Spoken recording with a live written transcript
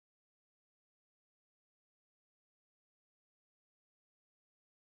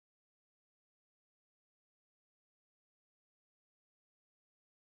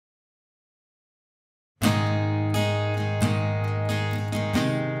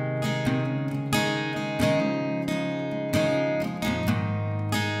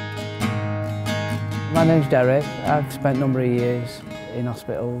My name's Derek. I've spent a number of years in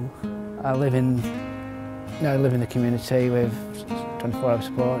hospital. I live in the community with 24-hour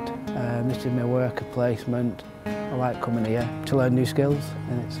support. This is my work placement. I like coming here to learn new skills,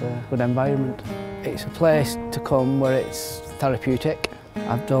 and it's a good environment. It's a place to come where it's therapeutic.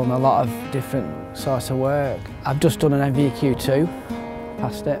 I've done a lot of different sorts of work. I've just done an NVQ2,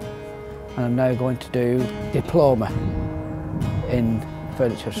 passed it, and I'm now going to do diploma in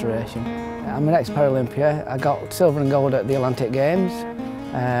furniture restoration. I'm an ex-Paralympian. I got silver and gold at the Atlantic Games,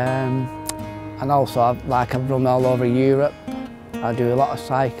 and also I've run all over Europe. I do a lot of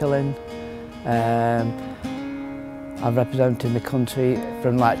cycling. I've represented the country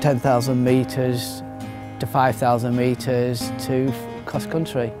from like 10,000 metres to 5,000 metres to cross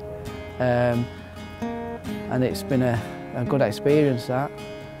country, and it's been a good experience that,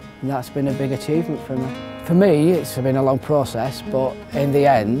 and that's been a big achievement for me. For me, it's been a long process, but in the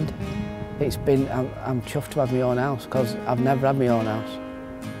end, I'm chuffed to have my own house, because I've never had my own house.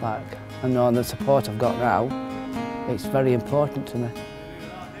 I know the support I've got now, it's very important to me,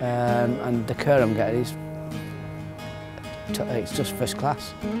 and the care I'm getting it's just first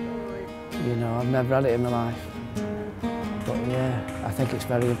class. You know, I've never had it in my life, but yeah, I think it's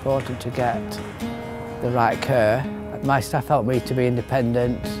very important to get the right care. My staff help me to be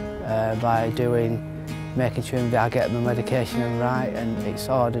independent by making sure that I get my medication right and it's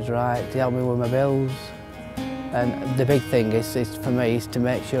ordered right. They help me with my bills, and the big thing for me is to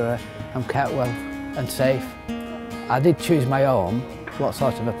make sure I'm kept well and safe. I did choose my home, what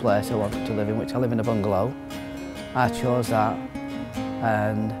sort of a place I wanted to live in, which I live in a bungalow. I chose that,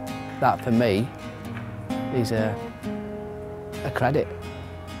 and that for me is a credit,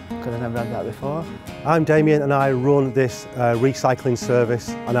 because I never had that before. I'm Damien and I run this recycling service,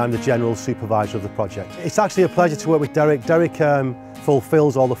 and I'm the general supervisor of the project. It's actually a pleasure to work with Derek. Derek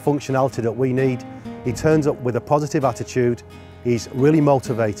fulfills all the functionality that we need. He turns up with a positive attitude, he's really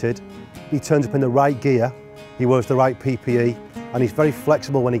motivated, he turns up in the right gear, he wears the right PPE, and he's very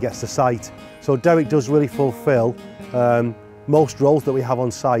flexible when he gets to site. So Derek does really fulfil most roles that we have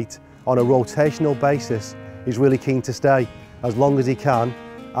on site on a rotational basis. He's really keen to stay as long as he can,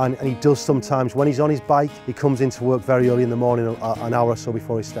 and he does sometimes. When he's on his bike, he comes into work very early in the morning, an hour or so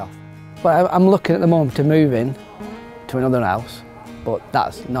before his staff. Well, I'm looking at the moment to move in to another house, but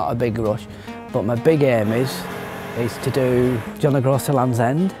that's not a big rush. But my big aim is to do John O'Groats Land's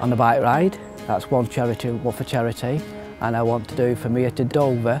End on a bike ride. That's one for charity. And I want to do from here to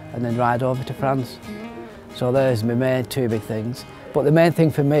Dover and then ride over to France. So there's my main two big things. But the main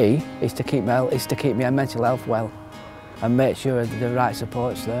thing for me is to keep my mental health well and make sure that the right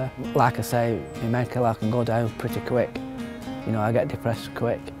support's there. Like I say, my mental health can go down pretty quick. You know, I get depressed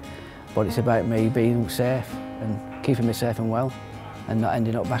quick. But it's about me being safe and keeping me safe and well and not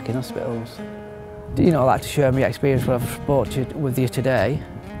ending up back in hospitals. You know, I like to share my experience what I've spoke with you today,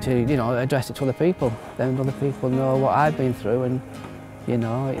 to, you know, address it to other people. Then other people know what I've been through, and, you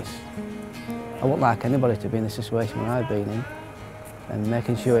know, I wouldn't like anybody to be in the situation where I've been in, and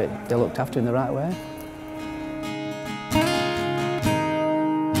making sure they're looked after in the right way.